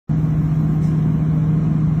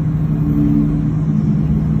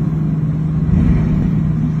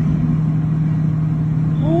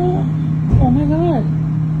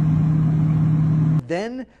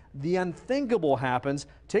then the unthinkable happens.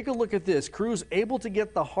 Take a look at this. Crews able to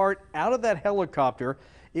get the heart out of that helicopter.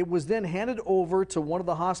 It was then handed over to one of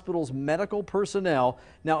the hospital's medical personnel.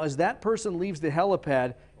 Now, as that person leaves the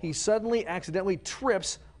helipad, he suddenly accidentally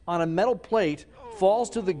trips on a metal plate, falls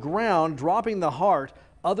to the ground, dropping the heart.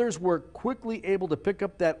 Others were quickly able to pick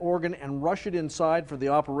up that organ and rush it inside for the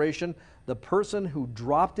operation. The person who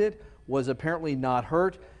dropped it was apparently not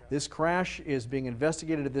hurt. This crash is being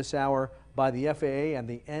investigated at this hour by the FAA and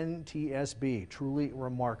the NTSB. Truly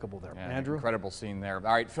remarkable there. Yeah, Andrew? Incredible scene there.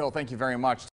 All right, Phil, thank you very much.